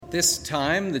This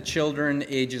time, the children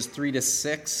ages 3 to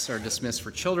 6 are dismissed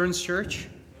for Children's Church,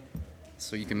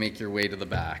 so you can make your way to the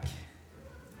back.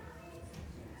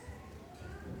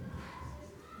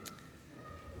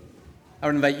 I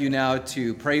would invite you now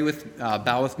to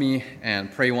bow with me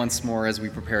and pray once more as we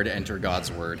prepare to enter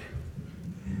God's Word.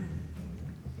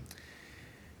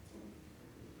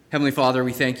 Heavenly Father,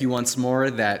 we thank you once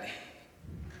more that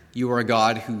you are a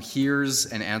God who hears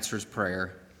and answers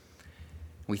prayer.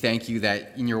 We thank you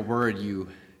that in your word you,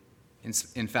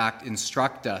 in fact,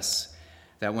 instruct us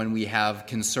that when we have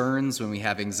concerns, when we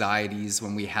have anxieties,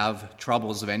 when we have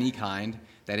troubles of any kind,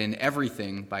 that in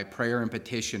everything, by prayer and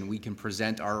petition, we can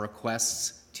present our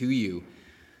requests to you,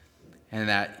 and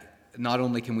that not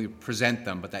only can we present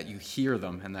them, but that you hear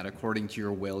them, and that according to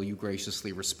your will, you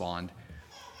graciously respond.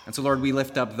 And so, Lord, we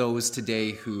lift up those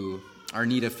today who are in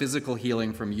need of physical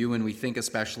healing from you, and we think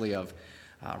especially of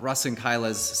Russ and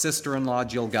Kyla's sister-in-law,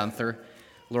 Jill Gunther.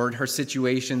 Lord, her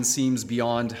situation seems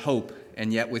beyond hope,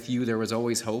 and yet with you there was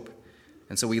always hope.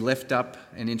 And so we lift up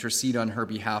and intercede on her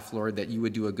behalf, Lord, that you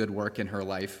would do a good work in her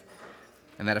life,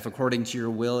 and that if according to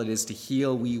your will it is to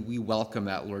heal, we welcome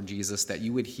that, Lord Jesus, that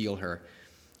you would heal her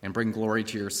and bring glory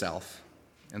to yourself.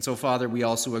 And so, Father, we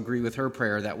also agree with her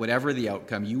prayer that whatever the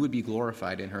outcome, you would be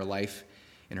glorified in her life,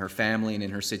 in her family, and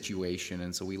in her situation.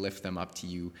 And so we lift them up to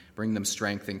you. Bring them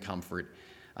strength and comfort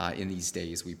in these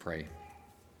days, we pray.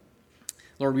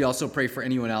 Lord, we also pray for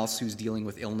anyone else who's dealing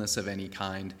with illness of any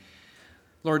kind.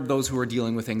 Lord, those who are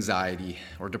dealing with anxiety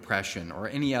or depression or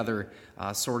any other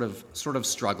sort of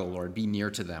struggle, Lord, be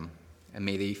near to them. And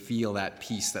may they feel that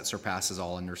peace that surpasses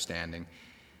all understanding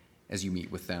as you meet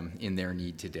with them in their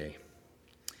need today.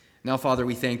 Now, Father,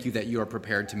 we thank you that you are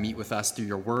prepared to meet with us through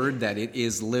your word, that it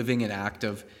is living and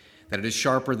active, that it is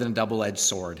sharper than a double-edged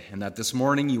sword, and that this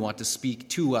morning you want to speak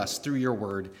to us through your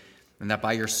word, and that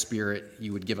by your Spirit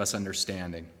you would give us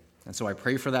understanding. And so I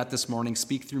pray for that this morning.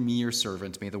 Speak through me, your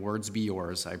servant. May the words be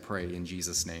yours, I pray in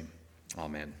Jesus' name.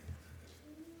 Amen.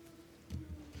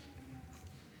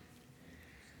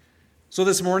 So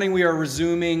this morning we are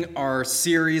resuming our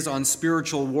series on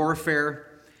spiritual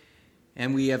warfare,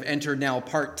 and we have entered now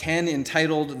part 10,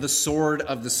 entitled The Sword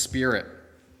of the Spirit.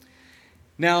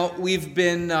 Now, we've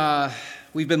been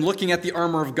looking at the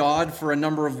armor of God for a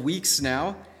number of weeks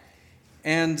now,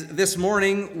 and this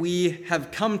morning we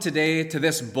have come today to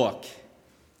this book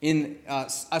in a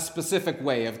specific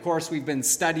way. Of course, we've been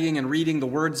studying and reading the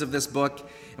words of this book,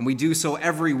 and we do so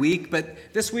every week,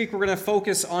 but this week we're going to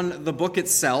focus on the book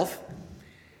itself.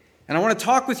 And I want to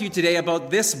talk with you today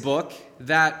about this book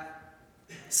that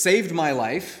saved my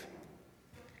life,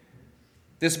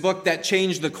 this book that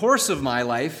changed the course of my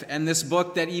life, and this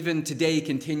book that even today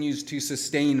continues to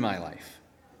sustain my life,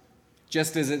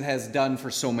 just as it has done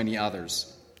for so many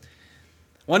others.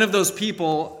 One of those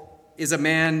people is a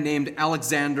man named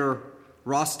Alexander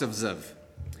Rostovtsev.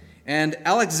 And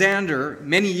Alexander,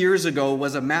 many years ago,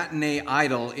 was a matinee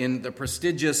idol in the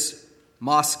prestigious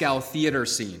Moscow theater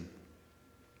scene.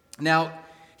 Now,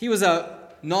 he was a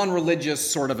non-religious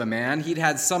sort of a man. He'd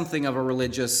had something of a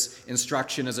religious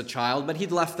instruction as a child, but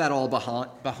he'd left that all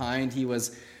behind. He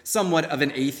was somewhat of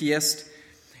an atheist.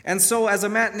 And so as a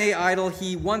matinee idol,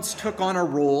 he once took on a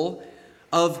role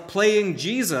of playing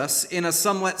Jesus in a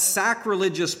somewhat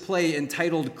sacrilegious play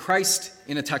entitled Christ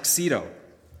in a Tuxedo.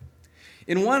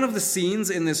 In one of the scenes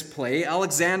in this play,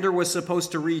 Alexander was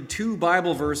supposed to read 2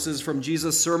 Bible verses from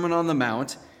Jesus' Sermon on the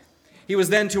Mount. He was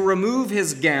then to remove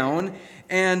his gown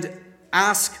and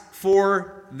ask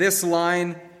for this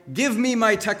line, "Give me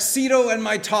my tuxedo and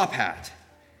my top hat."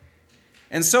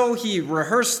 And so he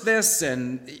rehearsed this,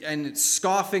 and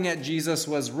scoffing at Jesus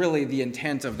was really the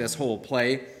intent of this whole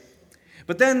play.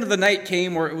 But then the night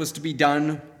came where it was to be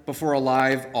done before a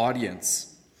live audience.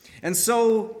 And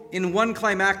so in one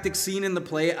climactic scene in the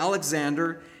play,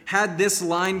 Alexander had this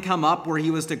line come up where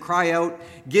he was to cry out,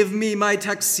 "Give me my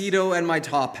tuxedo and my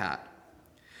top hat."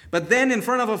 But then in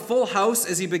front of a full house,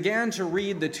 as he began to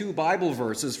read the 2 Bible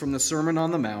verses from the Sermon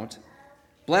on the Mount,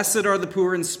 "Blessed are the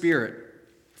poor in spirit,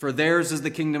 for theirs is the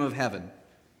kingdom of heaven.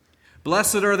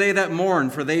 Blessed are they that mourn,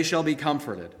 for they shall be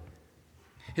comforted."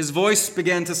 His voice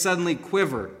began to suddenly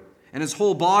quiver, and his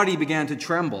whole body began to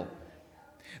tremble.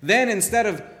 Then, instead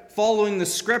of following the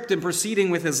script and proceeding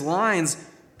with his lines,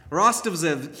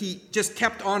 Rostovtsev, he just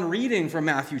kept on reading from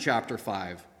Matthew chapter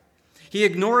 5. He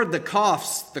ignored the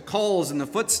coughs, the calls, and the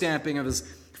foot stamping of his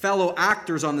fellow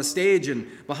actors on the stage and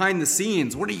behind the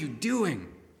scenes. What are you doing?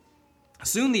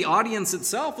 Soon the audience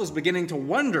itself was beginning to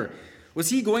wonder, was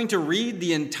he going to read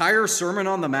the entire Sermon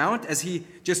on the Mount as he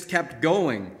just kept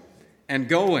going and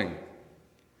going?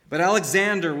 But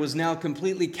Alexander was now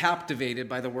completely captivated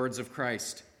by the words of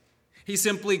Christ. He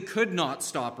simply could not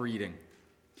stop reading.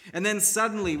 And then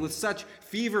suddenly, with such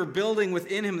fever building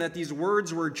within him that these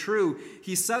words were true,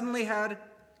 he suddenly had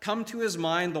come to his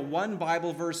mind the one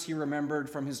Bible verse he remembered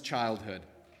from his childhood,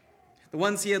 the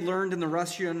ones he had learned in the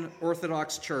Russian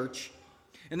Orthodox Church.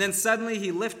 And then suddenly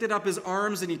he lifted up his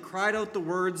arms and he cried out the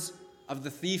words of the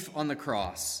thief on the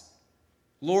cross.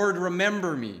 Lord,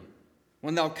 remember me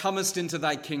when thou comest into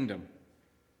thy kingdom.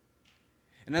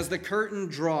 And as the curtain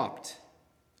dropped,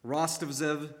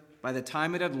 Rostovtsev, by the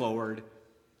time it had lowered,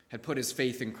 had put his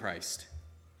faith in Christ.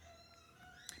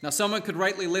 Now, someone could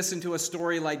rightly listen to a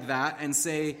story like that and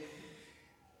say,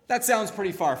 that sounds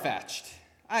pretty far-fetched.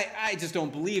 I just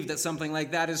don't believe that something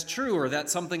like that is true or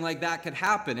that something like that could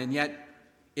happen. And yet,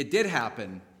 it did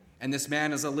happen. And this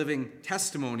man is a living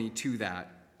testimony to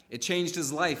that. It changed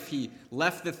his life. He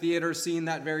left the theater scene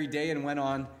that very day and went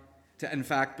on to, in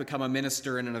fact, become a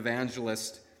minister and an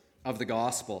evangelist of the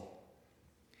gospel.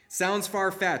 Sounds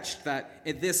far-fetched that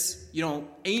this,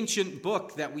 ancient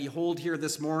book that we hold here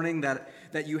this morning,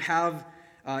 that you have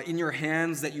in your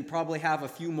hands, that you probably have a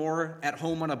few more at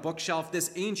home on a bookshelf, this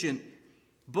ancient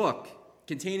book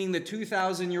containing the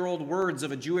 2,000-year-old words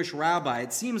of a Jewish rabbi,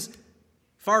 it seems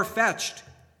far-fetched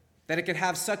that it could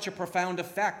have such a profound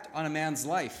effect on a man's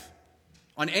life,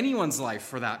 on anyone's life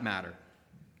for that matter.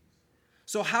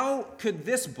 So how could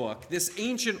this book, this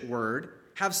ancient word,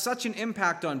 have such an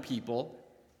impact on people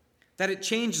that it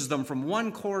changes them from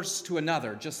one course to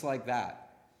another, just like that?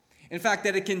 In fact,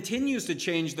 that it continues to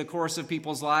change the course of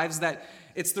people's lives, that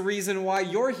it's the reason why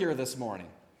you're here this morning.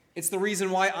 It's the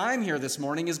reason why I'm here this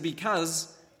morning is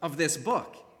because of this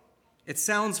book. It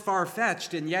sounds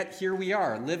far-fetched, and yet here we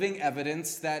are, living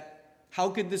evidence that how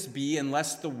could this be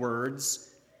unless the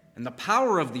words and the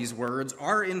power of these words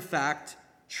are in fact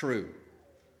true?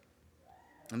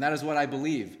 And that is what I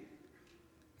believe,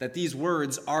 that these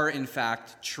words are in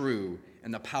fact true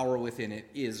and the power within it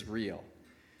is real.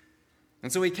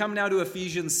 And so we come now to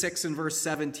Ephesians 6 and verse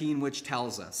 17, which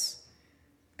tells us,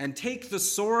 and take the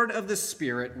sword of the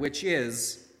Spirit, which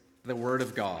is the Word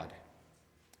of God.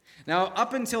 Now,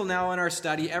 up until now in our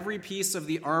study, every piece of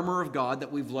the armor of God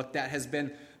that we've looked at has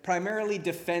been primarily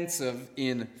defensive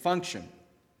in function.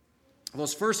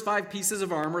 Those first 5 pieces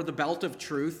of armor, the belt of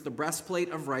truth, the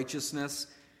breastplate of righteousness,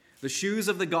 the shoes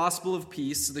of the gospel of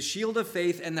peace, the shield of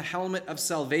faith, and the helmet of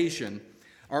salvation,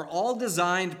 are all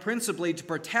designed principally to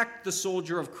protect the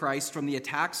soldier of Christ from the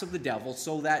attacks of the devil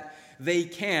so that they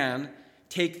can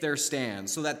take their stand,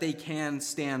 so that they can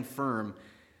stand firm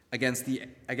against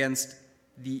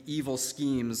the evil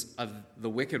schemes of the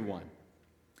wicked one.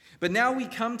 But now we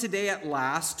come today at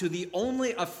last to the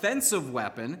only offensive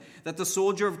weapon that the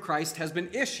soldier of Christ has been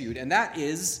issued, and that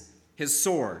is his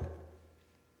sword.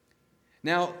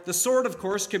 Now, the sword, of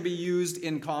course, can be used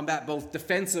in combat both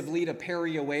defensively to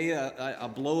parry away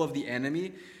a blow of the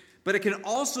enemy, but it can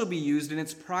also be used in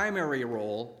its primary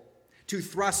role to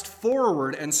thrust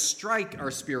forward and strike our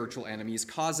spiritual enemies,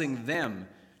 causing them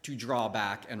to draw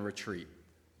back and retreat.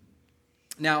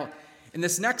 Now, in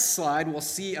this next slide, we'll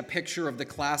see a picture of the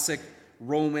classic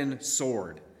Roman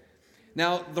sword.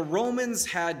 Now, the Romans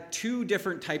had 2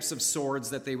 different types of swords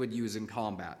that they would use in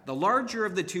combat. The larger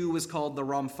of the 2 was called the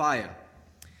rhomphaia.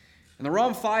 And the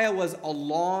rhomphaia was a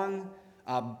long,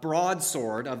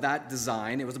 broadsword of that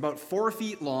design. It was about 4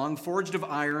 feet long, forged of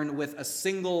iron with a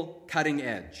single cutting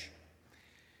edge.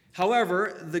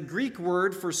 However, the Greek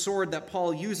word for sword that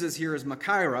Paul uses here is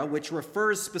machaira, which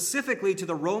refers specifically to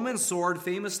the Roman sword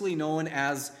famously known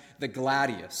as the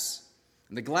gladius.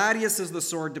 And the gladius is the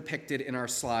sword depicted in our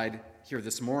slide here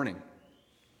this morning.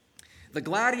 The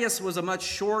gladius was a much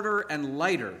shorter and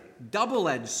lighter,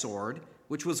 double-edged sword,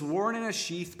 which was worn in a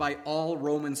sheath by all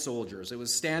Roman soldiers. It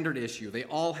was standard issue. They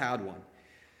all had one.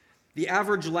 The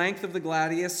average length of the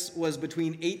gladius was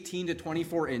between 18 to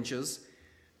 24 inches.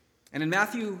 And in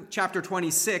Matthew chapter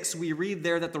 26, we read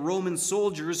there that the Roman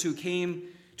soldiers who came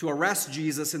to arrest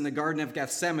Jesus in the Garden of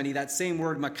Gethsemane, that same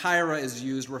word machaira is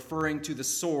used, referring to the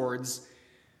swords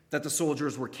that the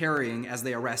soldiers were carrying as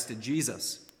they arrested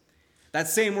Jesus. That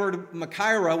same word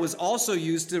machaira was also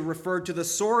used to refer to the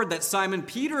sword that Simon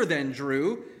Peter then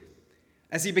drew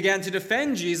as he began to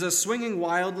defend Jesus, swinging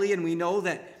wildly. And we know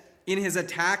that in his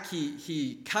attack,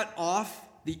 he cut off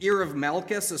the ear of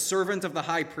Malchus, a servant of the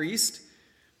high priest.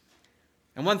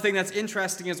 And one thing that's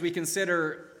interesting as we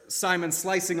consider Simon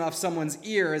slicing off someone's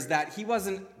ear is that he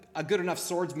wasn't a good enough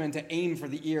swordsman to aim for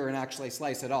the ear and actually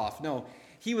slice it off. No,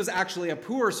 he was actually a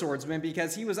poor swordsman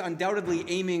because he was undoubtedly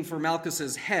aiming for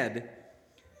Malchus's head,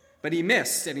 but he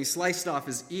missed and he sliced off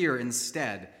his ear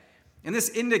instead. And this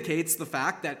indicates the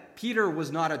fact that Peter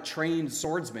was not a trained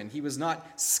swordsman. He was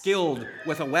not skilled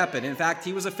with a weapon. In fact,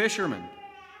 he was a fisherman.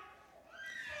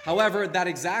 However, that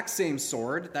exact same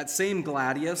sword, that same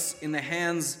gladius, in the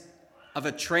hands of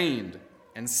a trained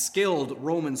and skilled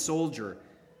Roman soldier,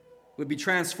 would be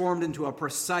transformed into a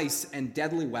precise and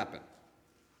deadly weapon.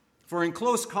 For in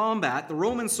close combat, the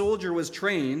Roman soldier was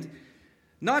trained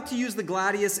not to use the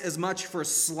gladius as much for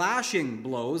slashing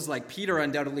blows, like Peter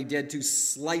undoubtedly did to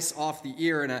slice off the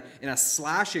ear in a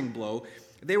slashing blow.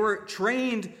 They were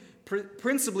trained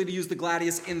principally to use the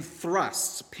gladius in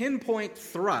thrusts, pinpoint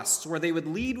thrusts, where they would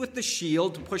lead with the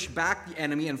shield to push back the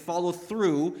enemy and follow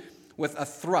through with a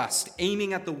thrust,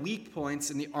 aiming at the weak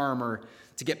points in the armor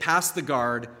to get past the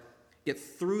guard, get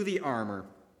through the armor,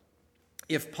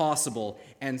 if possible,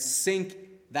 and sink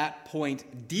that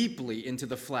point deeply into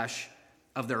the flesh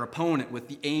of their opponent with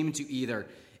the aim to either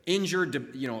injure,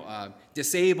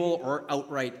 disable, or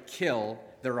outright kill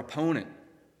their opponent.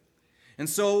 And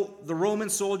so the Roman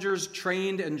soldiers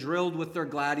trained and drilled with their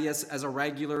gladius as a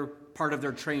regular part of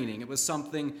their training. It was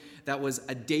something that was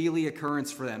a daily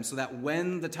occurrence for them, so that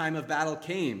when the time of battle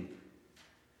came,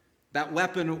 that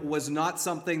weapon was not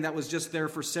something that was just there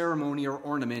for ceremony or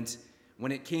ornament.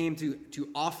 When it came to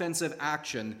offensive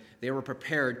action, they were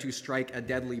prepared to strike a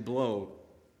deadly blow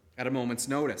at a moment's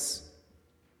notice.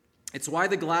 It's why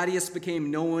the gladius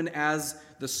became known as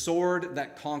the sword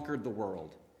that conquered the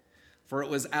world, for it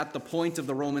was at the point of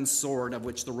the Roman sword of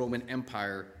which the Roman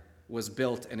Empire was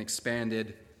built and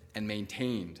expanded and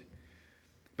maintained.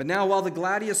 But now, while the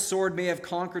gladius sword may have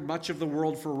conquered much of the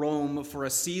world for Rome for a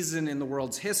season in the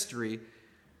world's history,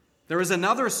 there is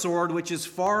another sword which is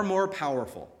far more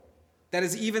powerful, that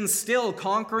is even still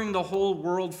conquering the whole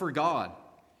world for God.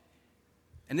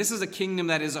 And this is a kingdom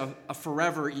that is a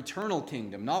forever, eternal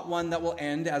kingdom, not one that will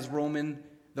end as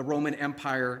the Roman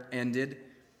Empire ended.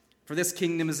 For this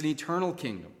kingdom is an eternal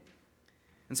kingdom.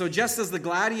 And so just as the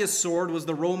gladius sword was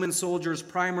the Roman soldier's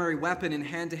primary weapon in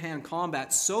hand-to-hand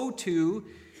combat, so too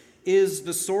is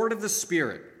the sword of the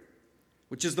Spirit,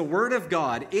 which is the Word of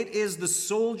God. It is the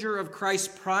soldier of Christ's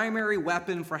primary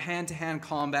weapon for hand-to-hand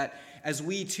combat as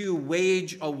we too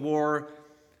wage a war,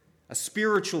 a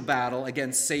spiritual battle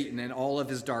against Satan and all of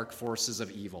his dark forces of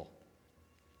evil.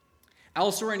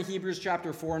 Elsewhere in Hebrews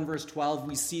chapter 4 and verse 12,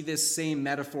 we see this same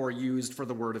metaphor used for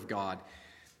the Word of God.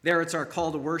 There it's our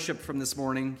call to worship from this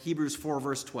morning, Hebrews 4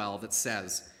 verse 12. It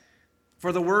says,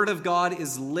 "For the Word of God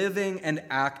is living and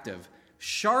active,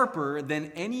 sharper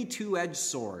than any two-edged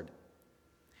sword,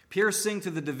 piercing to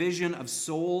the division of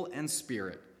soul and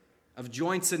spirit, of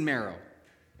joints and marrow,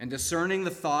 and discerning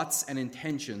the thoughts and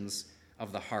intentions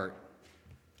of the heart."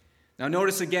 Now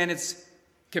notice again, it's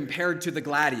compared to the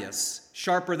gladius,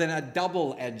 sharper than a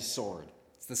double-edged sword.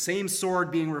 It's the same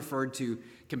sword being referred to,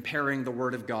 comparing the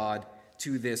Word of God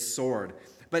to this sword.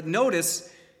 But notice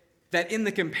that in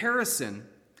the comparison,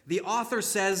 the author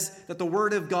says that the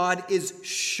Word of God is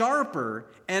sharper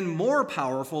and more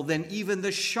powerful than even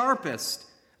the sharpest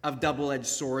of double-edged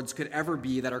swords could ever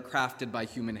be that are crafted by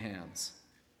human hands.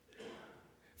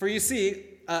 For you see,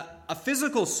 a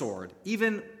physical sword,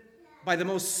 even by the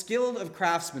most skilled of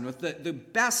craftsmen, with the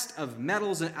best of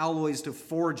metals and alloys to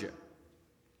forge it,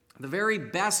 the very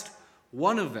best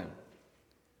one of them,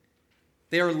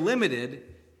 they are limited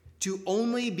to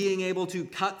only being able to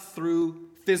cut through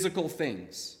physical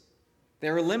things. They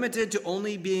are limited to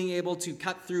only being able to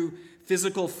cut through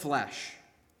physical flesh.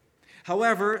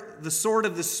 However, the sword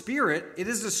of the Spirit, it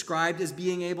is described as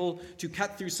being able to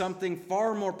cut through something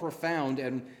far more profound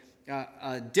and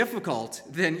difficult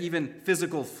than even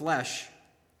physical flesh.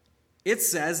 It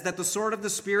says that the sword of the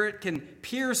Spirit can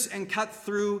pierce and cut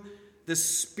through the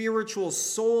spiritual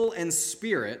soul and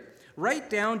spirit, right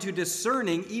down to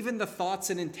discerning even the thoughts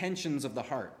and intentions of the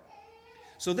heart.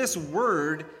 So this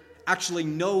word actually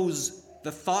knows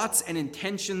the thoughts and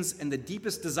intentions and the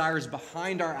deepest desires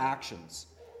behind our actions.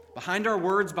 Behind our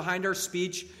words, behind our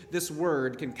speech, this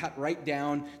word can cut right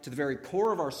down to the very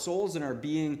core of our souls and our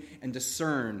being and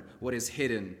discern what is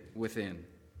hidden within.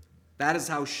 That is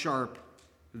how sharp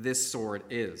this sword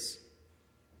is.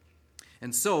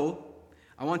 And so,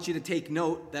 I want you to take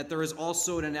note that there is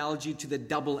also an analogy to the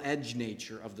double-edged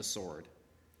nature of the sword.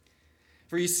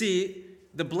 For you see,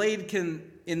 the blade can,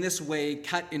 in this way,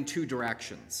 cut in two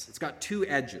directions. It's got two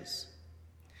edges.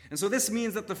 And so this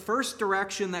means that the first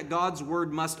direction that God's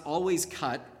word must always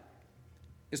cut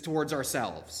is towards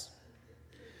ourselves.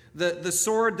 The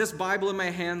sword, this Bible in my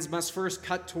hands, must first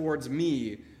cut towards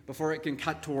me before it can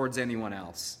cut towards anyone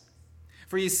else.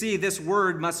 For you see, this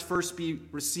word must first be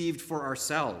received for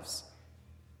ourselves.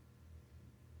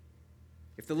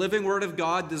 if the living word of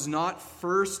God does not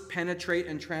first penetrate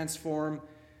and transform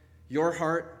your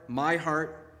heart, my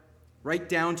heart, right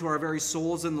down to our very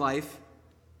souls and life,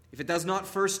 if it does not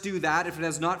first do that, if it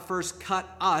has not first cut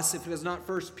us, if it has not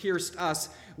first pierced us,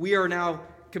 we are now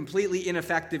completely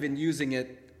ineffective in using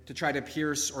it to try to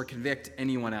pierce or convict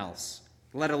anyone else,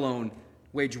 let alone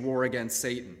wage war against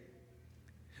Satan.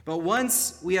 But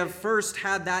once we have first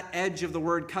had that edge of the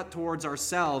word cut towards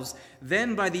ourselves,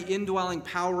 then by the indwelling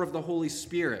power of the Holy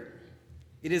Spirit,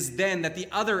 it is then that the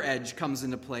other edge comes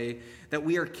into play, that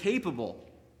we are capable,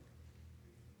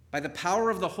 by the power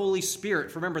of the Holy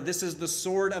Spirit. Remember, this is the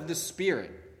sword of the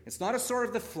Spirit. It's not a sword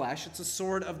of the flesh, it's a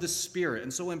sword of the Spirit.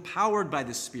 And so empowered by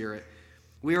the Spirit,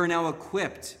 we are now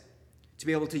equipped to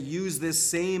be able to use this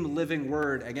same living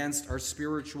word against our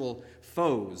spiritual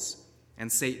foes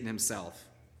and Satan himself.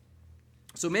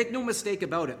 So make no mistake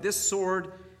about it, this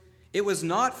sword, it was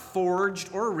not forged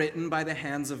or written by the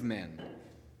hands of men.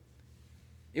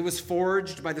 It was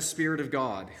forged by the Spirit of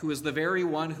God, who is the very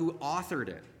one who authored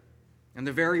it and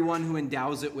the very one who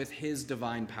endows it with his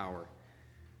divine power.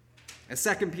 As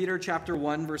 2 Peter chapter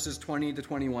 1, verses 20 to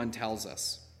 21 tells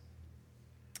us,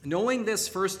 knowing this,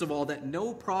 first of all, that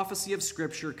no prophecy of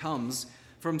Scripture comes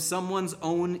from someone's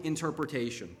own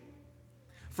interpretation.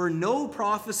 For no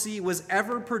prophecy was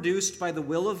ever produced by the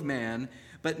will of man,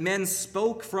 but men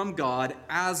spoke from God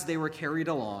as they were carried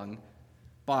along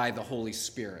by the Holy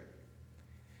Spirit.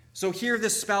 So here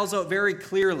this spells out very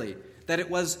clearly that it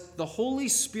was the Holy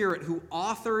Spirit who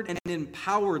authored and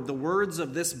empowered the words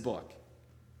of this book.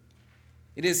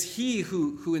 It is he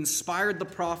who inspired the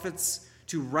prophets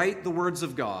to write the words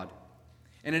of God.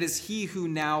 And it is he who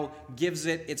now gives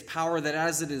it its power, that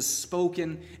as it is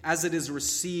spoken, as it is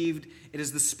received, it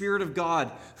is the Spirit of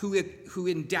God who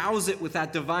endows it with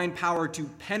that divine power to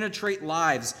penetrate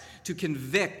lives, to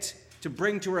convict, to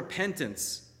bring to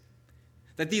repentance.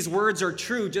 That these words are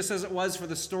true, just as it was for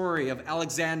the story of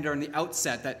Alexander in the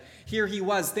outset, that here he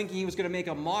was thinking he was going to make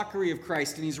a mockery of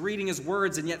Christ, and he's reading his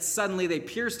words, and yet suddenly they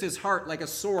pierced his heart like a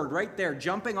sword right there,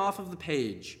 jumping off of the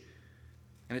page.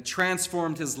 And it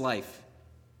transformed his life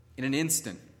in an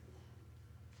instant.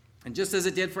 And just as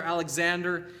it did for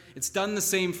Alexander, it's done the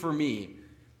same for me.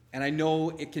 And I know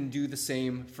it can do the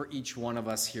same for each one of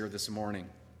us here this morning.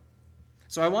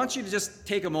 So I want you to just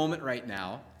take a moment right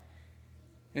now.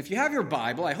 And if you have your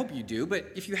Bible, I hope you do,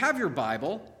 but if you have your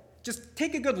Bible, just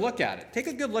take a good look at it. Take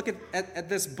a good look at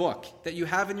this book that you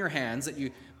have in your hands, that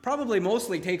you probably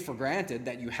mostly take for granted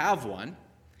that you have one.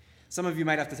 Some of you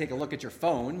might have to take a look at your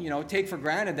phone. Take for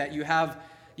granted that you have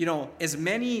as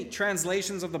many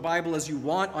translations of the Bible as you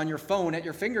want on your phone at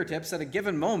your fingertips at a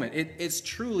given moment. It's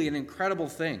truly an incredible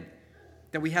thing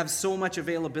that we have so much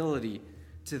availability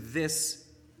to this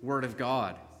Word of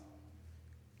God.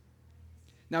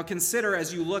 Now consider,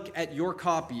 as you look at your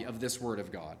copy of this Word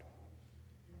of God,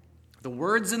 the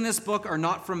words in this book are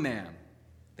not from man.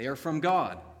 They are from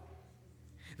God.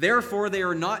 Therefore, they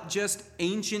are not just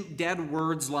ancient dead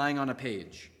words lying on a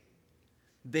page.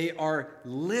 They are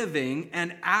living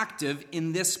and active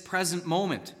in this present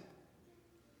moment.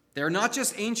 They are not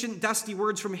just ancient dusty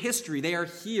words from history. They are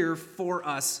here for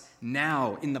us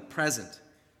now, in the present,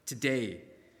 today.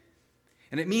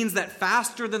 And it means that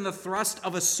faster than the thrust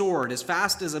of a sword, as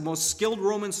fast as a most skilled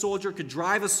Roman soldier could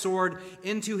drive a sword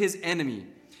into his enemy,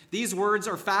 these words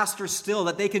are faster still,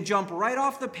 that they can jump right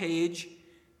off the page.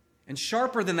 And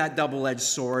sharper than that double-edged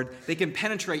sword, they can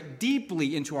penetrate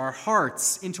deeply into our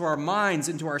hearts, into our minds,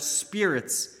 into our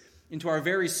spirits, into our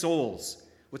very souls,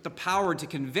 with the power to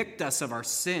convict us of our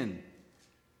sin.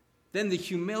 Then the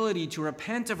humility to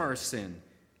repent of our sin,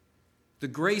 the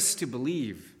grace to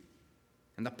believe,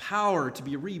 and the power to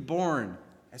be reborn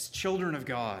as children of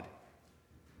God.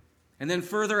 And then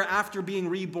further, after being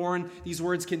reborn, these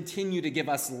words continue to give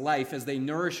us life as they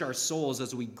nourish our souls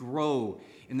as we grow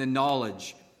in the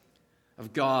knowledge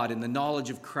of God, in the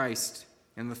knowledge of Christ,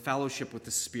 and the fellowship with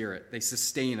the Spirit. They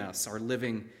sustain us, our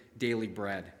living daily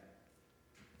bread.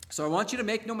 So I want you to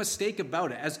make no mistake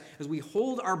about it. As we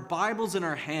hold our Bibles in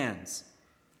our hands,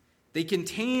 they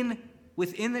contain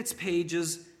within its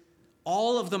pages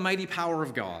all of the mighty power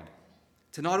of God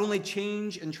to not only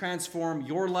change and transform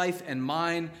your life and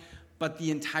mine, but the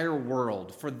entire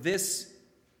world. For this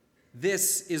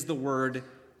is the word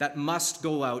that must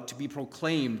go out to be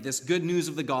proclaimed, this good news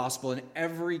of the gospel in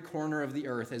every corner of the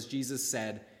earth, as Jesus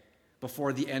said,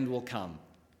 before the end will come.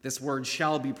 This word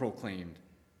shall be proclaimed.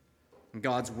 And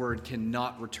God's word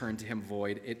cannot return to him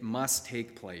void. It must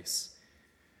take place.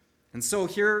 And so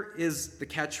here is the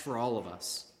catch for all of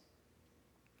us.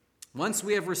 Once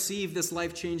we have received this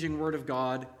life-changing word of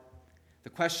God,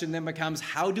 the question then becomes,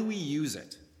 how do we use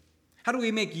it? How do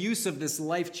we make use of this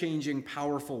life-changing,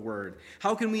 powerful word?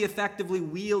 How can we effectively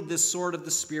wield this sword of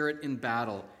the Spirit in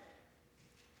battle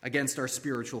against our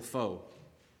spiritual foe?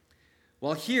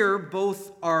 Well, here,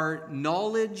 both our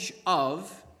knowledge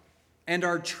of and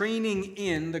our training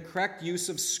in the correct use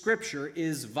of Scripture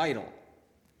is vital.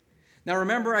 Now,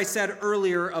 remember I said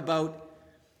earlier about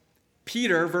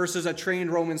Peter versus a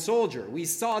trained Roman soldier. We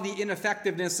saw the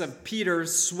ineffectiveness of Peter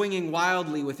swinging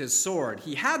wildly with his sword.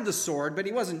 He had the sword, but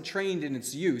he wasn't trained in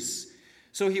its use,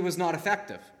 so he was not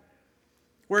effective.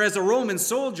 Whereas a Roman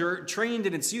soldier, trained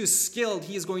in its use, skilled,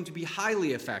 he is going to be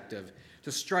highly effective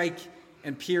to strike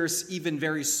and pierce even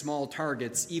very small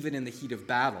targets, even in the heat of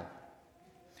battle.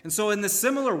 And so in the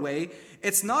similar way,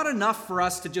 it's not enough for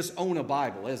us to just own a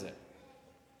Bible, is it?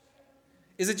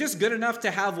 Is it just good enough to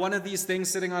have one of these things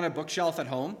sitting on a bookshelf at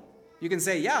home? You can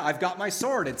say, yeah, I've got my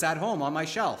sword. It's at home on my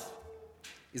shelf.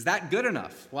 Is that good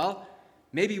enough? Well,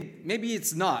 maybe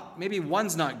it's not. Maybe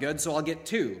one's not good, so I'll get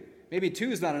two. Maybe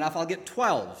two is not enough. I'll get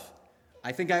 12.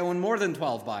 I think I own more than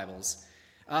 12 Bibles.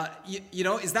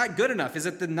 Is that good enough? Is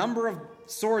it the number of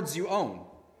swords you own?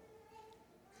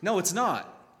 No, it's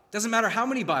not. Doesn't matter how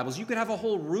many Bibles. You could have a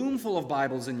whole room full of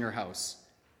Bibles in your house.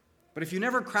 But if you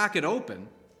never crack it open,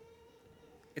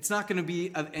 it's not going to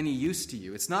be of any use to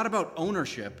you. It's not about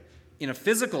ownership in a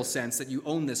physical sense that you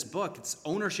own this book. It's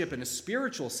ownership in a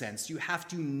spiritual sense. You have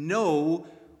to know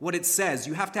what it says.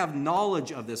 You have to have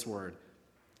knowledge of this word.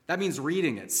 That means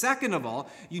reading it. Second of all,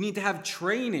 you need to have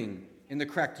training in the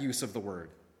correct use of the word.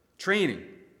 Training.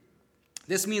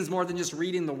 This means more than just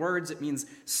reading the words. It means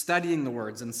studying the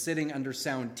words and sitting under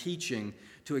sound teaching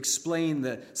to explain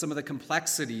some of the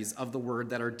complexities of the word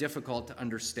that are difficult to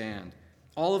understand.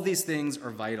 All of these things are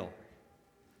vital.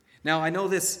 Now, I know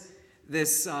this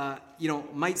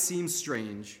might seem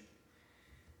strange,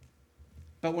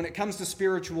 but when it comes to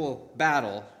spiritual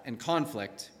battle and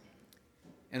conflict,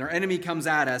 and our enemy comes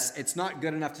at us, it's not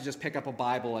good enough to just pick up a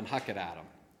Bible and huck it at him.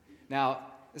 Now,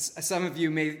 some of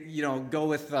you may, go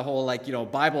with the whole,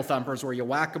 Bible thumpers where you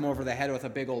whack them over the head with a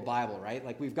big old Bible, right?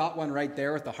 Like, we've got one right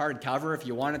there with the hard cover. If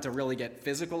you wanted to really get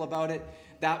physical about it,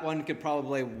 that one could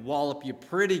probably wallop you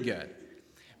pretty good.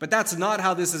 But that's not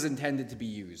how this is intended to be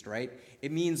used, right?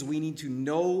 It means we need to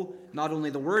know not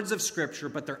only the words of Scripture,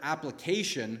 but their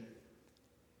application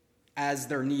as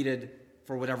they're needed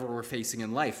for whatever we're facing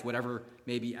in life. Whatever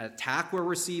maybe attack we're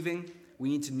receiving, we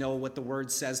need to know what the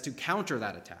word says to counter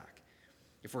that attack.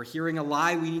 If we're hearing a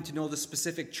lie, we need to know the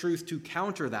specific truth to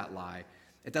counter that lie.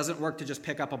 It doesn't work to just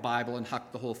pick up a Bible and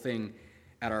huck the whole thing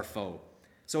at our foe.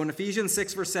 So in Ephesians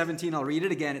 6, verse 17, I'll read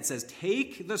it again. It says,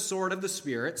 take the sword of the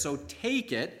Spirit. So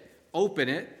take it, open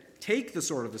it, take the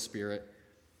sword of the Spirit,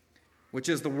 which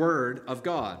is the word of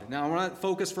God. Now I want to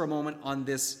focus for a moment on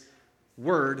this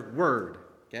word.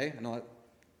 Okay, I know that's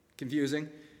confusing.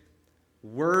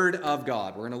 Word of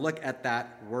God. We're going to look at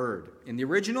that word. In the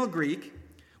original Greek,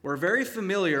 we're very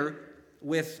familiar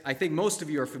with, I think most of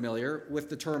you are familiar with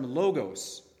the term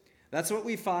logos. That's what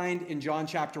we find in John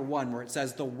chapter 1, where it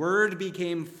says, the Word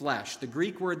became flesh. The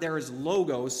Greek word there is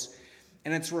logos,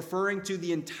 and it's referring to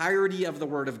the entirety of the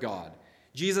Word of God.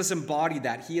 Jesus embodied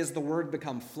that. He is the Word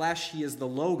become flesh. He is the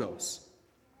logos.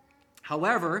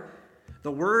 However,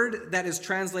 the word that is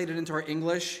translated into our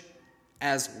English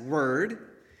as word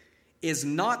is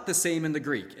not the same in the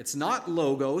Greek. It's not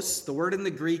logos. The word in the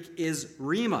Greek is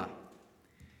rhema.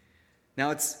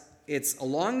 Now, it's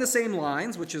along the same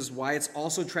lines, which is why it's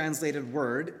also translated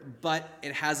word, but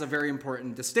it has a very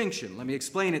important distinction. Let me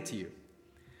explain it to you.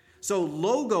 So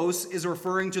logos is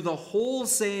referring to the whole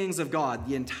sayings of God,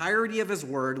 the entirety of his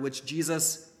word, which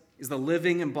Jesus is the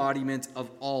living embodiment of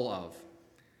all of.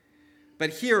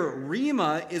 But here,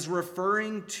 rhema is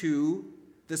referring to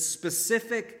the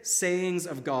specific sayings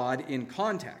of God in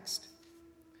context.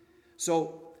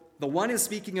 So the one is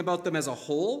speaking about them as a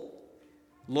whole.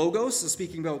 Logos is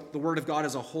speaking about the Word of God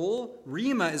as a whole.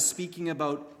 Rhema is speaking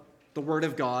about the Word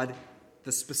of God,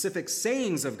 the specific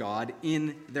sayings of God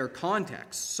in their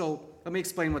context. So let me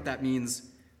explain what that means,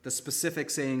 the specific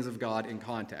sayings of God in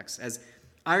context. As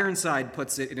Ironside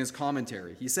puts it in his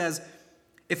commentary, he says,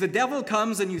 if the devil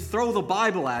comes and you throw the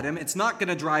Bible at him, it's not going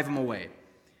to drive him away.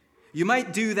 You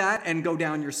might do that and go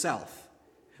down yourself.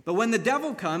 But when the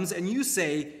devil comes and you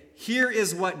say, here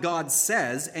is what God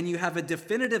says, and you have a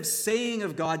definitive saying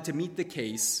of God to meet the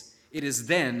case, it is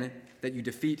then that you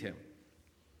defeat him.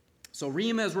 So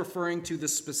rhema is referring to the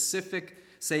specific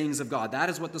sayings of God. That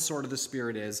is what the sword of the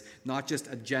Spirit is, not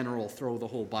just a general throw the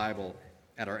whole Bible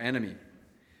at our enemy.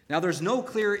 Now, there's no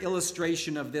clear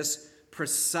illustration of this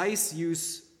precise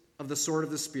use of the sword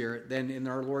of the Spirit than in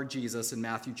our Lord Jesus in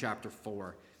Matthew chapter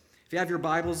 4. If you have your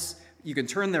Bibles, You can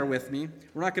turn there with me.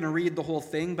 We're not going to read the whole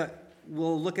thing, but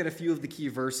we'll look at a few of the key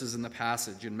verses in the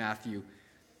passage in Matthew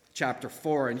chapter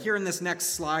 4. And here in this next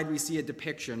slide, we see a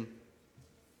depiction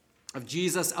of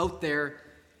Jesus out there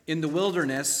in the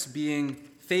wilderness being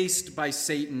faced by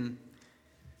Satan,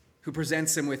 who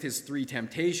presents him with his 3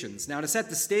 temptations. Now, to set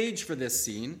the stage for this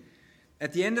scene,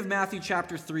 at the end of Matthew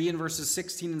chapter 3 in verses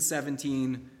 16 and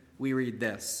 17, we read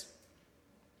this.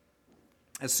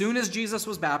 As soon as Jesus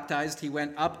was baptized, he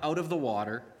went up out of the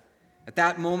water. At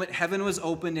that moment, heaven was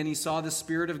opened, and he saw the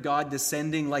Spirit of God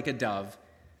descending like a dove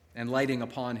and lighting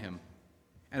upon him.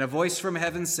 And a voice from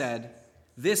heaven said,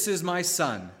 "This is my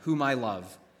Son, whom I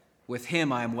love. With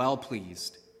him I am well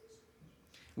pleased."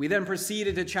 We then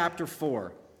proceeded to chapter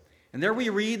 4. And there we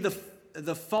read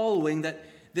the following, that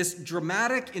this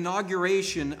dramatic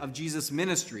inauguration of Jesus'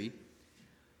 ministry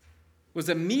was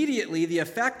immediately, the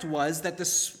effect was that the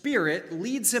Spirit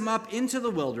leads him up into the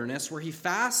wilderness where he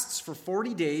fasts for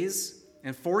 40 days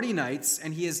and 40 nights,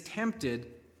 and he is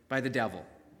tempted by the devil.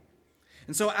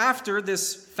 And so after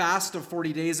this fast of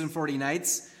 40 days and 40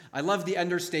 nights, I love the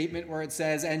understatement where it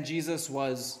says, and Jesus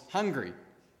was hungry.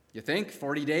 You think,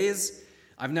 40 days?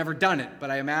 I've never done it,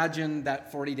 but I imagine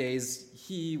that 40 days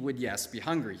he would, yes, be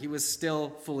hungry. He was still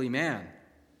fully man.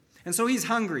 And so he's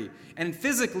hungry, and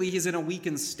physically he's in a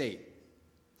weakened state.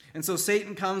 And so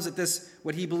Satan comes at this,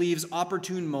 what he believes,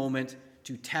 opportune moment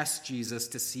to test Jesus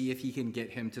to see if he can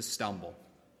get him to stumble.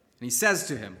 And he says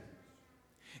to him,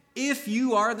 "If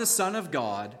you are the Son of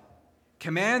God,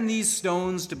 command these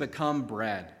stones to become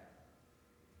bread."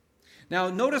 Now,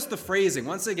 notice the phrasing.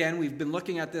 Once again, we've been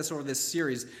looking at this over this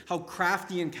series, how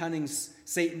crafty and cunning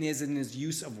Satan is in his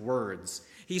use of words.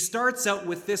 He starts out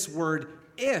with this word,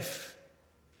 "if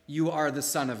you are the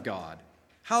Son of God."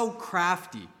 How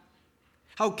crafty.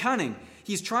 How cunning.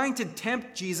 He's trying to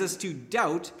tempt Jesus to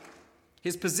doubt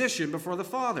his position before the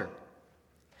Father.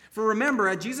 For remember,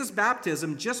 at Jesus'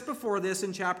 baptism, just before this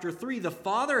in chapter 3, the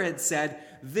Father had said,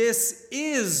 "This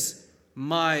is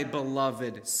my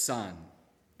beloved Son."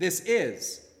 This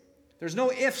is. There's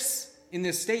no ifs in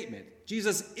this statement.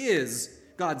 Jesus is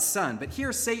God's Son. But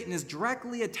here Satan is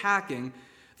directly attacking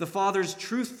the Father's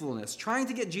truthfulness, trying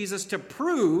to get Jesus to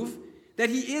prove that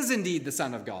he is indeed the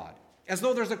Son of God, as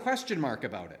though there's a question mark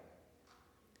about it.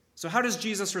 So how does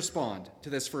Jesus respond to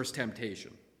this first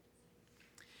temptation?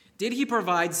 Did he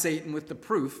provide Satan with the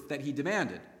proof that he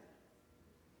demanded?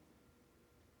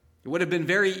 It would have been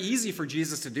very easy for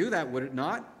Jesus to do that, would it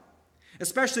not?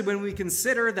 Especially when we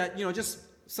consider that, just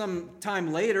some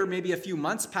time later, maybe a few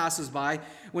months passes by,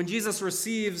 when Jesus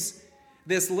receives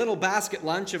this little basket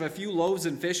lunch of a few loaves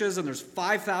and fishes, and there's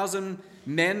 5,000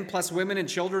 men plus women and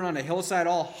children on a hillside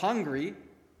all hungry.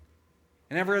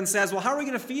 And everyone says, "Well, how are we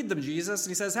going to feed them, Jesus?"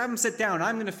 And he says, "Have them sit down.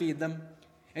 I'm going to feed them."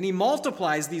 And he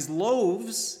multiplies these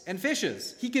loaves and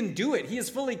fishes. He can do it. He is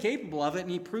fully capable of it, and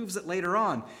he proves it later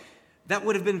on. That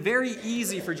would have been very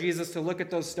easy for Jesus to look at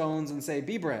those stones and say,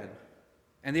 "Be bread."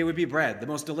 And they would be bread, the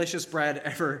most delicious bread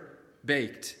ever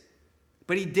baked.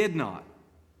 But he did not.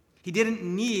 He didn't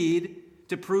need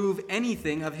to prove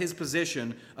anything of his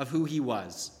position of who he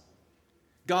was.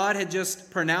 God had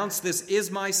just pronounced, "This is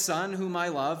my Son whom I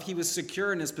love." He was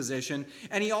secure in his position,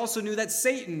 and he also knew that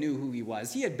Satan knew who he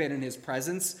was. He had been in his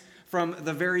presence from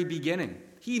the very beginning.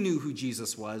 He knew who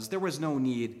Jesus was. There was no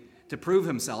need to prove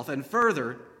himself. And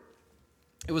further,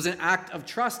 it was an act of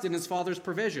trust in his Father's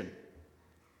provision.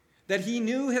 That he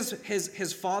knew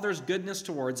his Father's goodness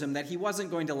towards him, that he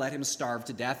wasn't going to let him starve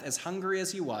to death. As hungry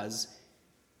as he was,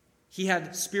 he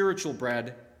had spiritual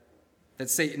bread that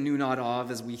Satan knew not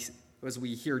of, as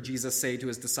we hear Jesus say to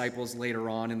his disciples later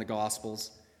on in the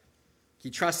Gospels. He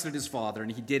trusted his Father,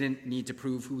 and he didn't need to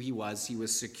prove who he was. He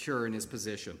was secure in his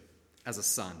position as a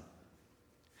son.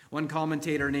 One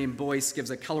commentator named Boyce gives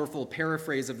a colorful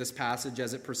paraphrase of this passage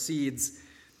as it proceeds,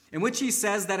 in which he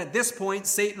says that at this point,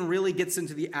 Satan really gets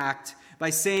into the act by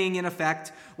saying, in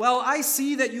effect, "Well, I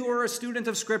see that you are a student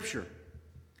of Scripture,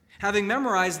 having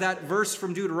memorized that verse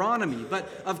from Deuteronomy, but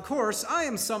of course, I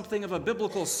am something of a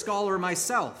biblical scholar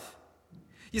myself.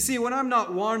 You see, when I'm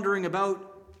not wandering about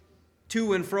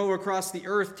to and fro across the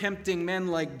earth tempting men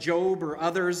like Job or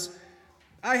others,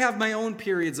 I have my own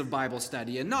periods of Bible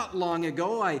study, and not long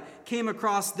ago I came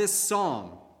across this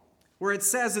psalm, where it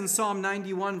says in Psalm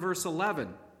 91, verse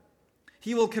 11,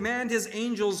 "He will command his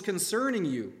angels concerning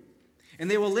you,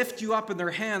 and they will lift you up in their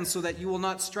hands so that you will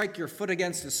not strike your foot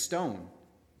against a stone."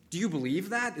 Do you believe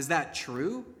that? Is that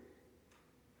true?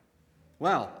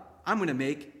 Well, I'm going to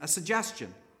make a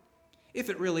suggestion. If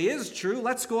it really is true,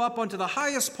 let's go up onto the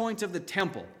highest point of the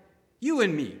temple, you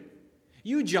and me.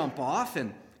 You jump off,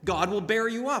 and God will bear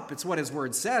you up. It's what his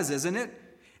word says, isn't it?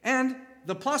 And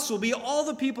the plus will be all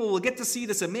the people will get to see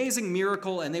this amazing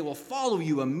miracle and they will follow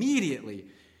you immediately.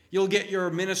 You'll get your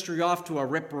ministry off to a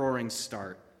rip-roaring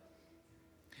start.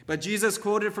 But Jesus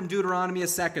quoted from Deuteronomy a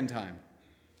second time.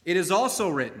 It is also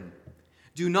written,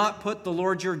 do not put the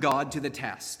Lord your God to the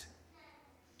test.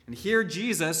 And here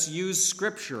Jesus used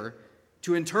Scripture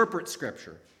to interpret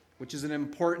Scripture, which is an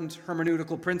important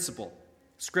hermeneutical principle.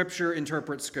 Scripture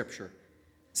interprets Scripture.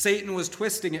 Satan was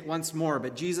twisting it once more,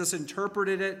 but Jesus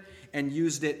interpreted it and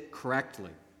used it correctly.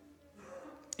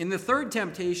 In the third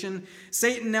temptation,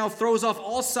 Satan now throws off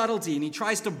all subtlety and he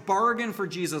tries to bargain for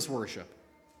Jesus' worship.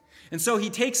 And so he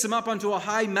takes him up onto a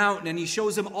high mountain and he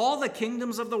shows him all the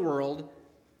kingdoms of the world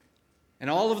and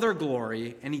all of their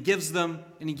glory, and he gives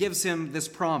him this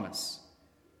promise.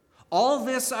 All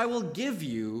this I will give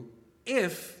you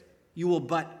if you will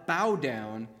but bow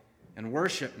down and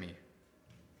worship me.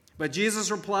 But Jesus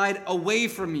replied, away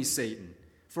from me, Satan,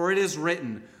 for it is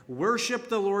written, worship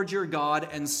the Lord your God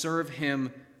and serve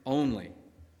him only.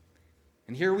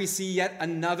 And here we see yet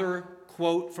another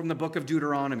quote from the book of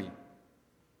Deuteronomy.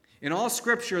 In all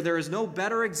Scripture, there is no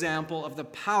better example of the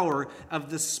power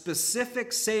of the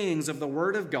specific sayings of the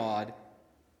Word of God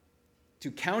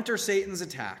to counter Satan's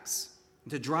attacks,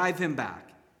 and to drive him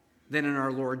back, than in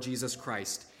our Lord Jesus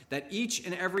Christ. That each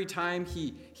and every time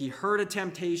he heard a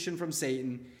temptation from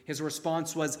Satan, his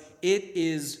response was, it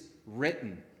is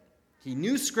written. He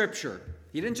knew Scripture.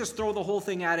 He didn't just throw the whole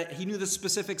thing at it. He knew the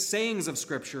specific sayings of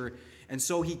Scripture, and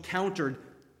so he countered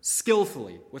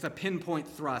skillfully with a pinpoint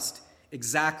thrust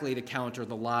exactly to counter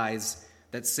the lies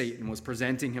that Satan was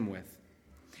presenting him with.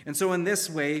 And so in this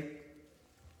way,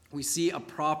 we see a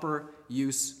proper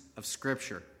use of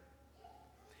Scripture.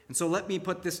 And so let me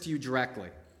put this to you directly.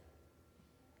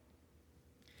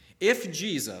 If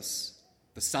Jesus,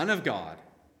 the Son of God,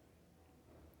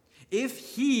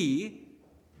 if he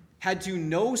had to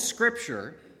know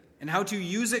Scripture and how to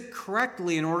use it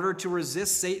correctly in order to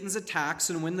resist Satan's attacks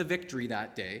and win the victory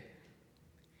that day,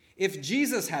 if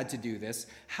Jesus had to do this,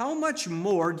 how much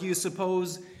more do you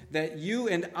suppose that you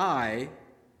and I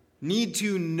need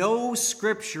to know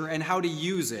Scripture and how to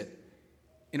use it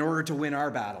in order to win our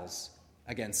battles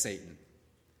against Satan?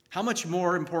 How much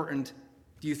more important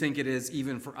do you think it is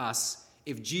even for us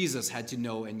if Jesus had to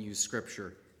know and use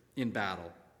Scripture in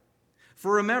battle?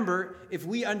 For remember, if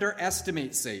we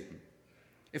underestimate Satan,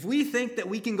 if we think that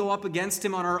we can go up against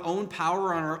him on our own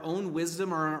power, on our own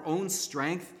wisdom, or on our own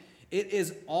strength, it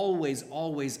is always,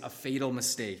 always a fatal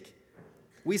mistake.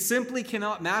 We simply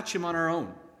cannot match him on our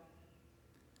own.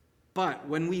 But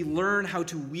when we learn how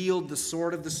to wield the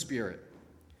sword of the Spirit,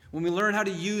 when we learn how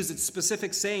to use its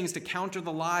specific sayings to counter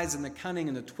the lies and the cunning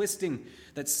and the twisting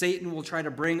that Satan will try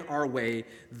to bring our way,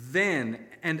 then,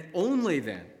 and only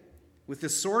then, with the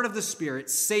sword of the Spirit,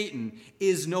 Satan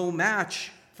is no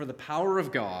match for the power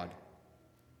of God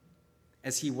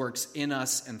as he works in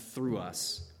us and through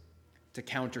us to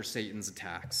counter Satan's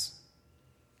attacks.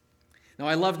 Now,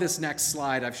 I love this next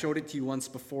slide. I've showed it to you once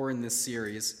before in this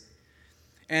series.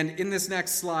 And in this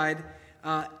next slide,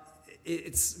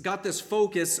 it's got this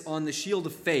focus on the shield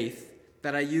of faith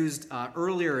that I used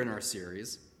earlier in our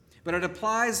series, but it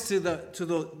applies to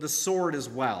the sword as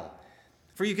well.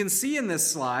 For you can see in this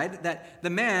slide that the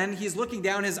man, he's looking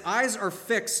down, his eyes are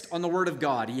fixed on the Word of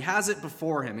God. He has it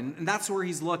before him, and that's where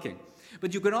he's looking.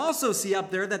 But you can also see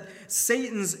up there that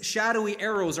Satan's shadowy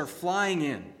arrows are flying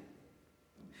in.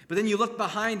 But then you look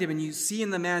behind him and you see in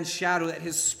the man's shadow that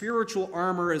his spiritual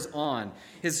armor is on.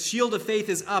 His shield of faith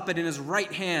is up, and in his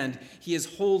right hand he is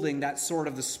holding that sword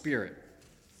of the Spirit,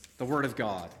 the Word of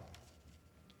God.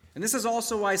 And this is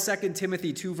also why 2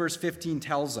 Timothy 2 verse 15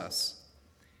 tells us,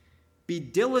 be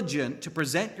diligent to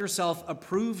present yourself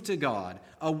approved to God,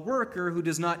 a worker who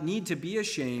does not need to be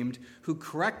ashamed, who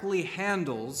correctly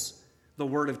handles the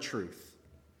word of truth.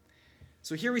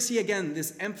 So here we see again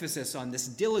this emphasis on this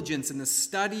diligence in the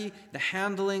study, the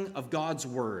handling of God's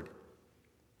word.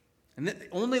 And the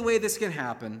only way this can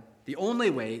happen, the only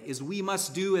way, is we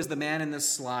must do as the man in this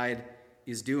slide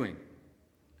is doing.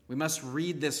 We must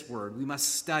read this word. We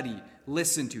must study,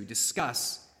 listen to,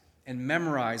 discuss, and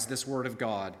memorize this word of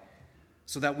God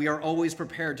so that we are always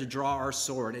prepared to draw our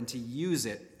sword and to use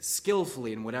it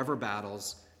skillfully in whatever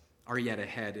battles are yet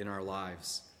ahead in our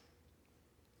lives.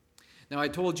 Now, I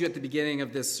told you at the beginning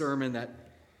of this sermon that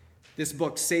this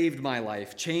book saved my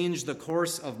life, changed the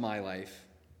course of my life,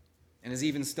 and is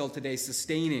even still today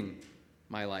sustaining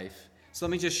my life. So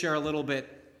let me just share a little bit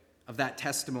of that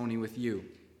testimony with you.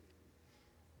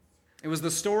 It was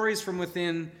the stories from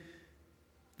within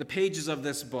the pages of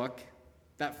this book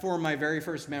that formed my very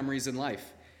first memories in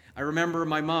life. I remember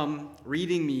my mom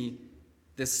reading me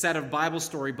this set of Bible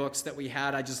story books that we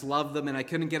had. I just loved them and I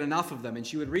couldn't get enough of them. And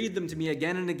she would read them to me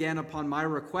again and again upon my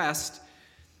request.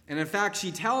 And in fact,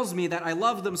 she tells me that I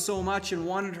loved them so much and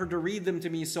wanted her to read them to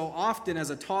me so often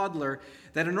as a toddler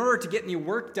that in order to get any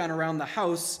work done around the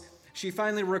house, she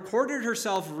finally recorded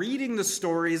herself reading the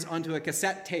stories onto a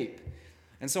cassette tape.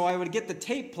 And so I would get the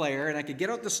tape player and I could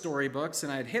get out the storybooks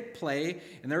and I'd hit play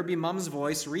and there would be Mom's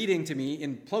voice reading to me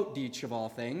in Plotdeutsch of all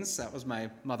things. That was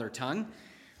my mother tongue.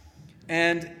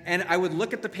 And I would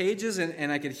look at the pages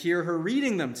and I could hear her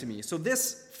reading them to me. So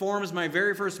this forms my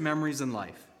very first memories in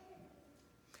life.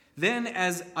 Then,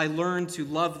 as I learned to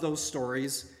love those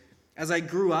stories, as I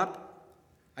grew up,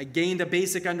 I gained a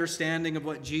basic understanding of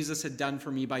what Jesus had done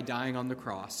for me by dying on the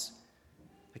cross.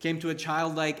 I came to a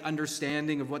childlike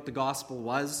understanding of what the gospel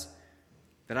was,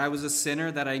 that I was a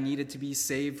sinner, that I needed to be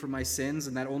saved from my sins,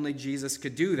 and that only Jesus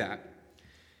could do that.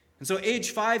 And so age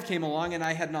 5 came along, and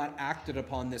I had not acted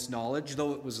upon this knowledge,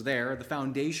 though it was there. The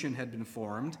foundation had been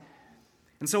formed.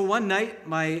 And so one night,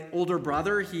 my older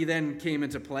brother, he then came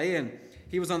into play, and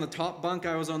he was on the top bunk,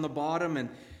 I was on the bottom, and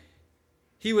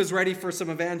he was ready for some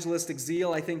evangelistic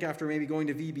zeal, I think, after maybe going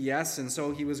to VBS, and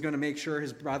so he was going to make sure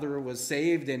his brother was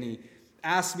saved, and he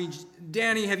asked me,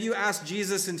 "Danny, have you asked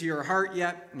Jesus into your heart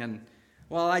yet?" And,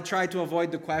 well, I tried to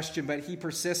avoid the question, but he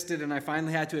persisted, and I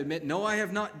finally had to admit, no, I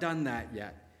have not done that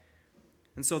yet.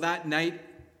 And so that night,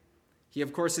 he,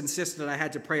 of course, insisted I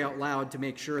had to pray out loud to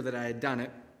make sure that I had done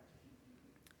it.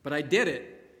 But I did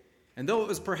it. And though it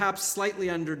was perhaps slightly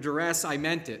under duress, I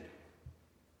meant it.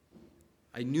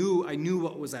 I knew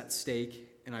what was at stake,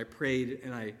 and I prayed,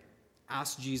 and I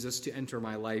asked Jesus to enter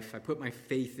my life. I put my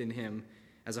faith in him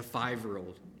as a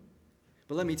 5-year-old.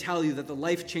 But let me tell you that the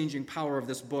life-changing power of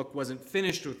this book wasn't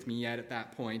finished with me yet at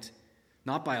that point,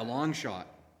 not by a long shot.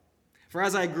 For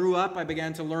as I grew up, I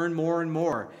began to learn more and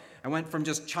more. I went from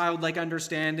just childlike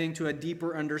understanding to a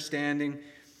deeper understanding.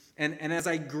 And as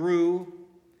I grew,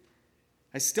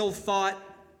 I still thought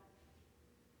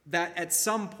that at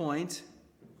some point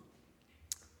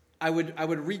I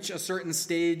would reach a certain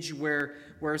stage where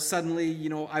suddenly,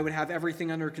 I would have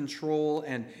everything under control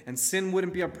and sin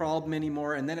wouldn't be a problem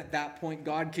anymore. And then at that point,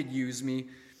 God could use me.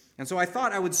 And so I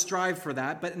thought I would strive for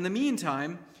that. But in the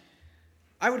meantime,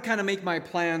 I would kind of make my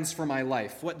plans for my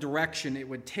life, what direction it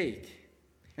would take.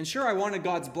 And sure, I wanted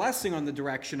God's blessing on the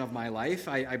direction of my life.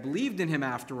 I believed in him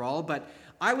after all, but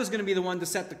I was going to be the one to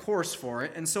set the course for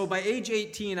it. And so by age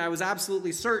 18, I was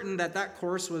absolutely certain that that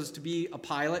course was to be a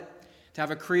pilot, to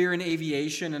have a career in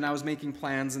aviation, and I was making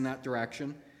plans in that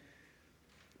direction.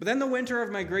 But then the winter of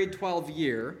my grade 12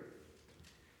 year,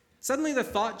 suddenly the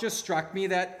thought just struck me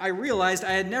that I realized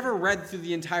I had never read through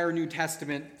the entire New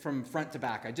Testament from front to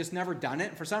back. I'd just never done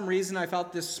it. For some reason, I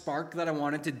felt this spark that I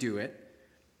wanted to do it.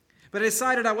 But I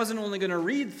decided I wasn't only going to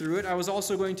read through it, I was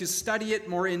also going to study it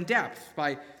more in depth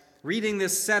by reading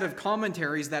this set of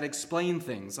commentaries that explain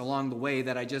things along the way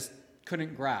that I just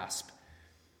couldn't grasp.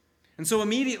 And so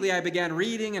immediately I began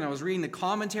reading, and I was reading the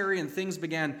commentary, and things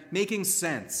began making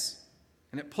sense.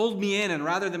 And it pulled me in, and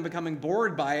rather than becoming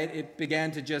bored by it, it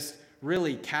began to just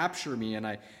really capture me. And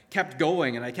I kept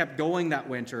going that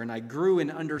winter, and I grew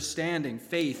in understanding,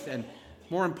 faith, and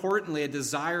more importantly, a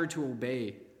desire to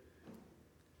obey.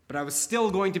 But I was still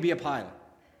going to be a pilot.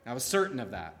 I was certain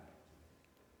of that.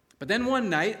 But then one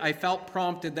night, I felt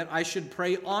prompted that I should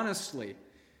pray honestly,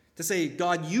 to say,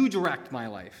 God, you direct my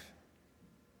life.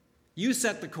 You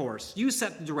set the course. You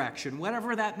set the direction.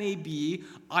 Whatever that may be,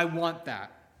 I want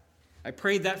that. I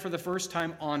prayed that for the first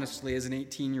time honestly as an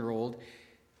 18-year-old. And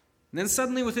then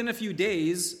suddenly, within a few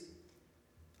days,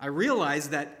 I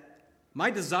realized that my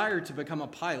desire to become a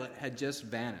pilot had just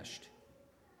vanished.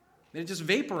 It just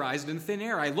vaporized in thin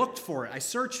air. I looked for it. I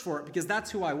searched for it because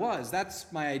that's who I was. That's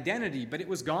my identity, but it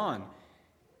was gone.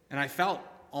 And I felt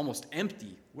almost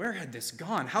empty. Where had this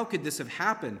gone? How could this have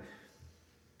happened?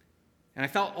 And I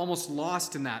felt almost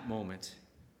lost in that moment.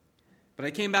 But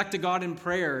I came back to God in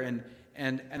prayer and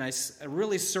I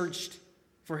really searched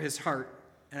for his heart.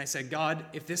 And I said, God,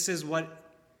 if this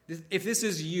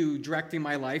is you directing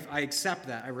my life, I accept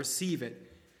that. I receive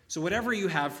it. So whatever you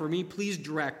have for me, please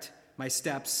direct my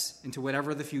steps into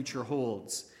whatever the future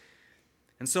holds.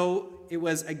 And so it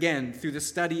was, again, through the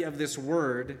study of this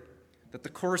word that the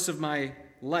course of my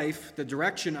life, the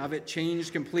direction of it,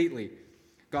 changed completely.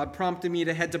 God prompted me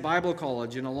to head to Bible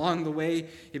college, and along the way,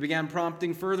 he began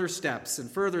prompting further steps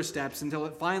until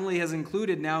it finally has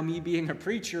included now me being a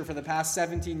preacher for the past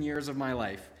 17 years of my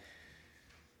life.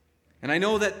 And I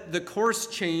know that the course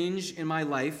change in my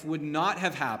life would not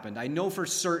have happened. I know for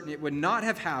certain it would not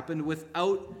have happened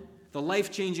without the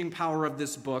life-changing power of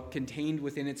this book contained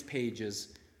within its pages.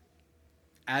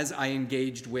 as I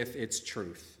engaged with its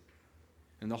truth,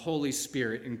 and the Holy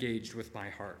Spirit engaged with my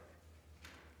heart.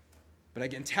 But I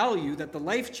can tell you that the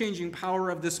life-changing power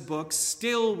of this book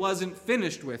still wasn't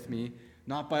finished with me,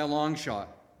 not by a long shot.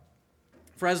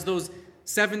 For as those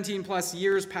 17 plus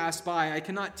years passed by, I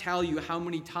cannot tell you how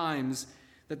many times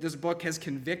that this book has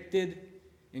convicted,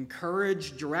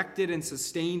 encouraged, directed, and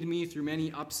sustained me through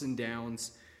many ups and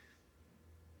downs.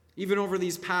 Even over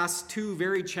these past 2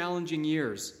 very challenging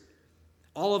years,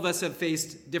 all of us have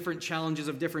faced different challenges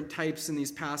of different types in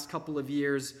these past couple of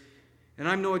years, and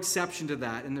I'm no exception to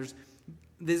that. And there's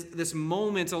this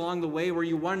moment along the way where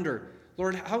you wonder,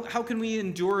 Lord, how can we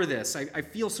endure this? I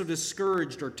feel so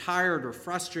discouraged or tired or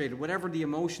frustrated, whatever the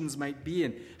emotions might be.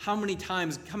 And how many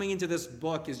times coming into this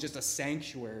book is just a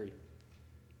sanctuary.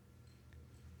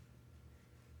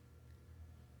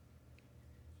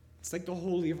 It's like the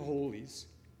Holy of Holies.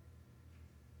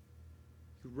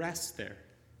 You rest there,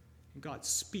 and God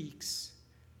speaks,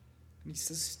 and he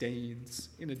sustains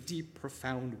in a deep,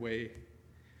 profound way.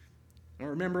 I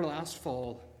remember last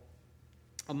fall,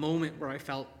 a moment where I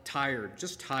felt tired,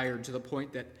 just tired to the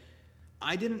point that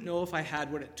I didn't know if I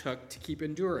had what it took to keep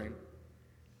enduring.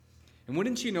 And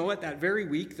wouldn't you know it, that very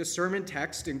week, the sermon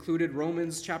text included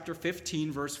Romans chapter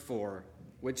 15, verse 4,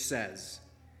 which says,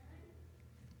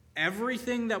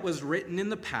 "Everything that was written in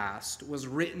the past was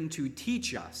written to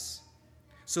teach us,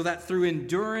 so that through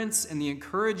endurance and the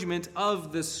encouragement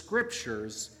of the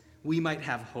Scriptures, we might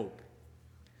have hope."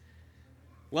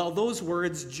 Well, those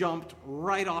words jumped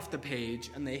right off the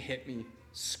page and they hit me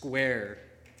square.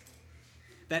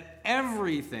 That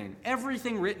everything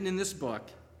written in this book,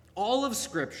 all of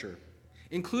Scripture,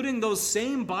 including those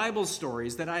same Bible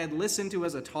stories that I had listened to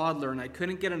as a toddler and I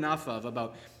couldn't get enough of,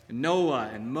 about Noah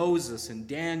and Moses and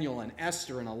Daniel and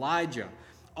Esther and Elijah,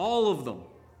 all of them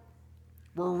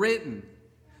were written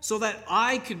so that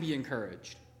I could be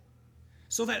encouraged,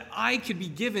 so that I could be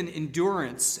given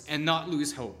endurance and not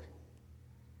lose hope.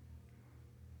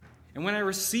 And when I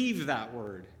received that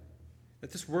word,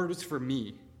 that this word was for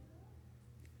me,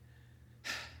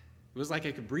 it was like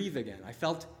I could breathe again. I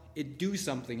felt it do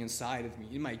something inside of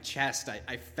me, in my chest.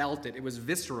 I felt it. It was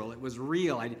visceral. It was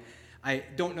real. I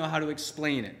don't know how to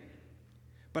explain it.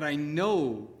 But I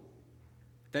know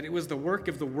that it was the work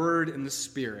of the Word and the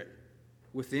Spirit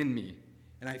within me.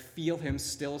 And I feel him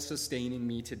still sustaining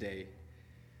me today.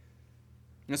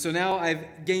 And so now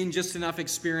I've gained just enough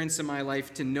experience in my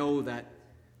life to know that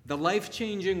the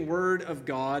life-changing Word of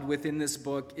God within this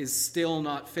book is still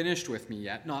not finished with me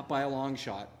yet, not by a long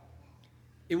shot.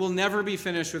 It will never be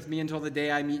finished with me until the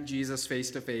day I meet Jesus face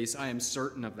to face. I am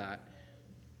certain of that.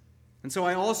 And so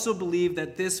I also believe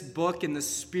that this book and the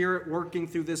Spirit working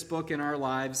through this book in our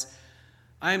lives,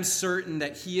 I am certain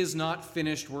that he is not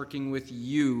finished working with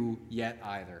you yet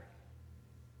either.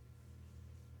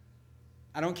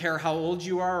 I don't care how old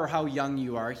you are or how young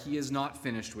you are, he is not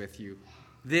finished with you.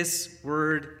 This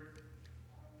word,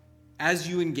 as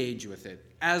you engage with it,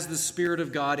 as the Spirit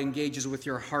of God engages with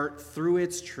your heart through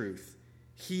its truth,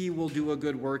 he will do a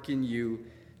good work in you,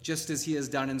 just as he has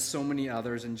done in so many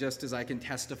others, and just as I can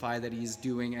testify that he's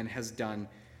doing and has done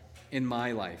in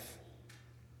my life.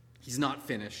 He's not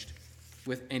finished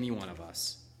with any one of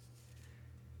us.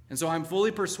 And so I'm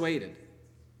fully persuaded.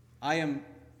 I am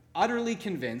utterly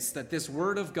convinced that this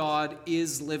Word of God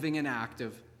is living and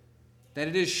active, that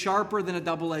it is sharper than a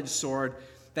double-edged sword,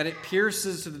 that it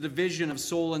pierces to the division of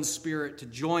soul and spirit, to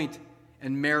joint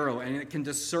and marrow, and it can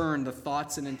discern the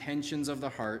thoughts and intentions of the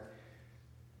heart.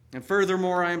 And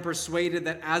furthermore, I am persuaded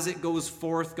that as it goes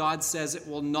forth, God says it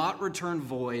will not return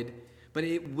void, but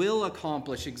it will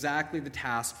accomplish exactly the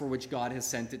task for which God has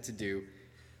sent it to do,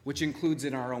 which includes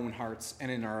in our own hearts and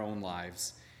in our own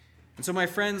lives. And so, my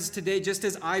friends, today, just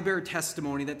as I bear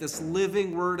testimony that this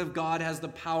living Word of God has the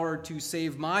power to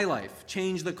save my life,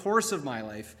 change the course of my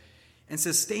life, and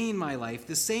sustain my life,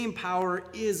 the same power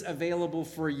is available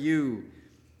for you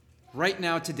right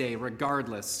now, today,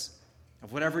 regardless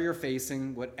of whatever you're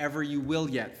facing, whatever you will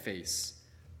yet face.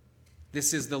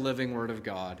 This is the living Word of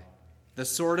God, the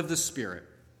sword of the Spirit.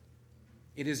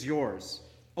 It is yours.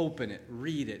 Open it,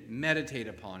 read it, meditate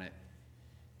upon it,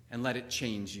 and let it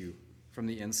change you from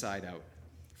the inside out.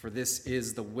 For this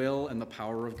is the will and the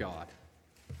power of God.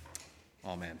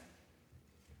 Amen.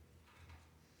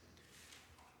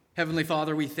 Heavenly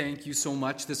Father, we thank you so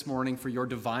much this morning for your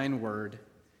divine word,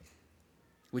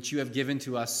 which you have given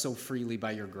to us so freely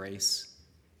by your grace.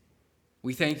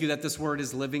 We thank you that this word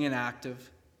is living and active,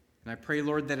 and I pray,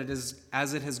 Lord, that it is,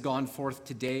 as it has gone forth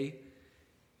today,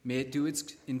 may it do its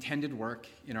intended work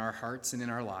in our hearts and in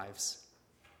our lives.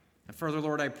 And further,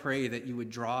 Lord, I pray that you would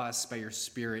draw us by your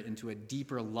Spirit into a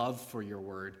deeper love for your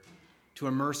word, to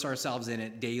immerse ourselves in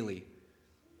it daily.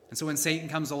 And so when Satan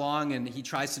comes along and he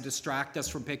tries to distract us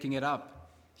from picking it up,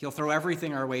 he'll throw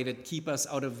everything our way to keep us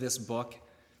out of this book,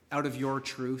 out of your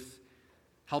truth.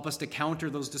 Help us to counter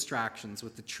those distractions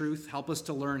with the truth. Help us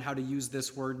to learn how to use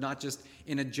this word, not just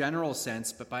in a general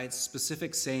sense, but by its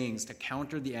specific sayings to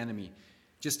counter the enemy,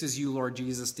 just as you, Lord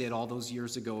Jesus, did all those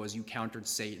years ago as you countered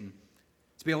Satan.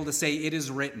 To be able to say, it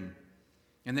is written,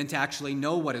 and then to actually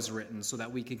know what is written so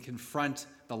that we can confront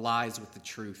the lies with the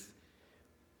truth,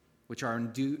 which are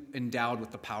endowed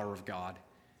with the power of God.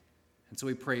 And so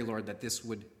we pray, Lord, that this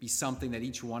would be something that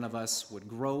each one of us would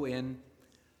grow in,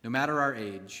 no matter our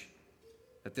age,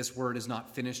 that this word is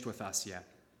not finished with us yet.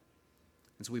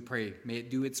 And so we pray, may it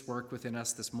do its work within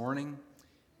us this morning,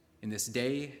 in this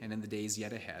day, and in the days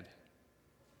yet ahead.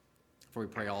 For we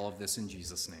pray all of this in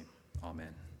Jesus' name.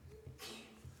 Amen.